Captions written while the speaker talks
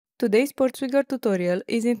Today's PortSwigger tutorial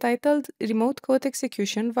is entitled Remote Code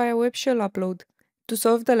Execution via Web Shell Upload. To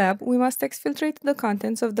solve the lab, we must exfiltrate the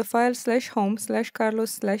contents of the file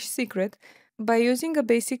 /home/carlos/secret by using a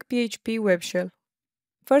basic PHP web shell.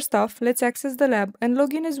 First off, let's access the lab and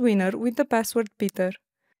log in as winner with the password Peter.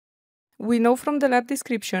 We know from the lab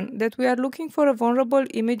description that we are looking for a vulnerable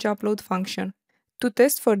image upload function. To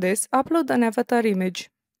test for this, upload an avatar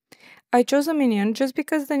image. I chose a minion just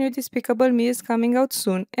because the new Despicable Me is coming out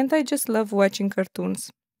soon and I just love watching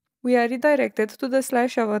cartoons. We are redirected to the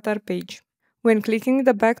 /avatar page. When clicking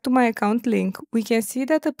the Back to My Account link, we can see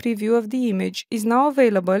that a preview of the image is now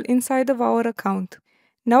available inside of our account.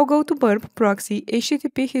 Now go to burp proxy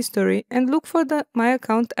HTTP history and look for the My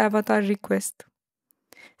Account avatar request.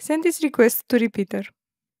 Send this request to repeater.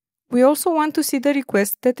 We also want to see the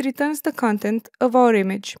request that returns the content of our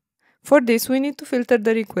image. For this, we need to filter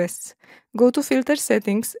the requests. Go to Filter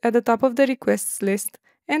Settings at the top of the requests list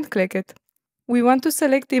and click it. We want to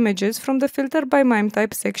select images from the Filter by MIME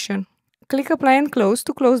type section. Click Apply and Close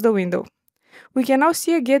to close the window. We can now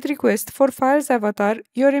see a GET request for files avatar,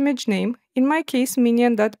 your image name, in my case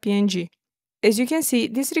minion.png. As you can see,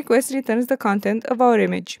 this request returns the content of our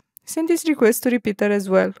image. Send this request to repeater as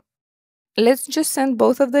well. Let's just send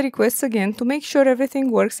both of the requests again to make sure everything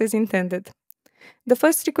works as intended. The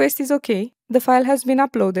first request is OK, the file has been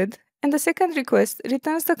uploaded, and the second request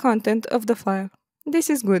returns the content of the file. This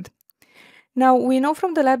is good. Now, we know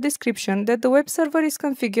from the lab description that the web server is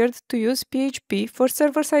configured to use PHP for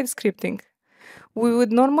server-side scripting. We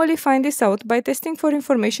would normally find this out by testing for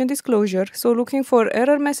information disclosure, so looking for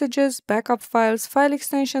error messages, backup files, file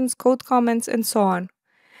extensions, code comments, and so on.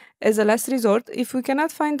 As a last resort, if we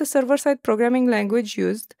cannot find the server-side programming language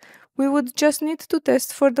used, we would just need to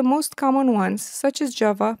test for the most common ones, such as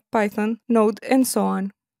Java, Python, Node, and so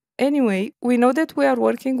on. Anyway, we know that we are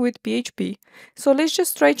working with PHP, so let's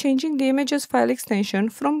just try changing the image's file extension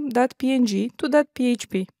from .png to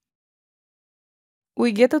 .php.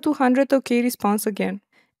 We get a 200 OK response again.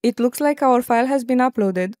 It looks like our file has been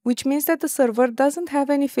uploaded, which means that the server doesn't have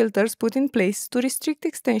any filters put in place to restrict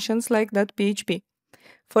extensions like .php.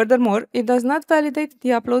 Furthermore, it does not validate the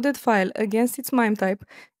uploaded file against its MIME type,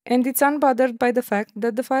 and it's unbothered by the fact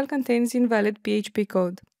that the file contains invalid PHP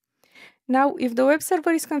code. Now, if the web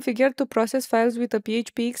server is configured to process files with a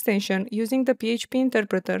PHP extension using the PHP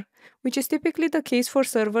interpreter, which is typically the case for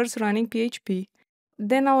servers running PHP,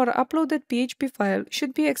 then our uploaded PHP file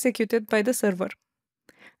should be executed by the server.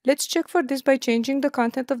 Let's check for this by changing the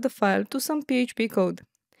content of the file to some PHP code.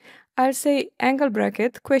 I'll say angle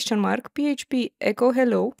bracket, question mark, PHP echo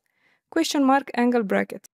hello, question mark, angle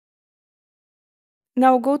bracket.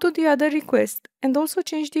 Now go to the other request and also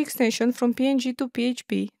change the extension from PNG to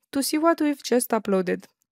PHP to see what we've just uploaded.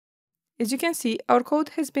 As you can see, our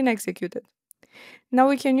code has been executed. Now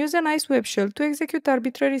we can use a nice web shell to execute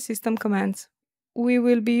arbitrary system commands. We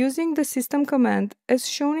will be using the system command as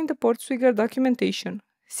shown in the PortSwigger documentation,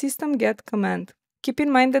 system-get command. Keep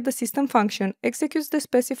in mind that the system function executes the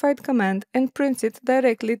specified command and prints it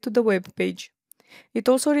directly to the web page. It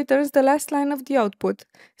also returns the last line of the output,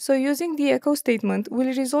 so using the echo statement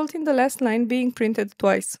will result in the last line being printed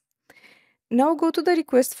twice. Now go to the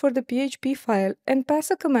request for the PHP file and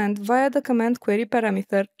pass a command via the command query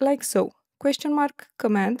parameter like so,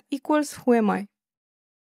 command equals who am I.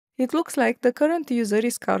 It looks like the current user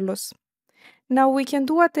is Carlos. Now we can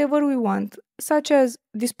do whatever we want, such as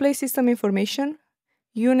display system information,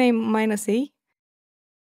 uname -a,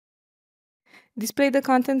 display the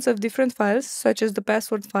contents of different files, such as the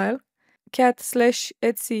password file,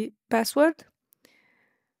 cat/etc password,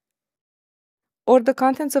 or the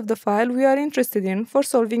contents of the file we are interested in for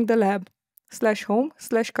solving the lab,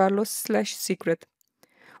 /home/carlos/secret.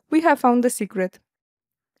 We have found the secret.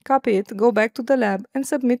 Copy it, go back to the lab, and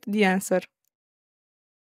submit the answer.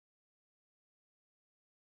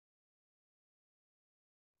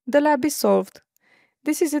 The lab is solved.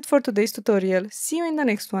 This is it for today's tutorial. See you in the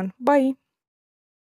next one. Bye!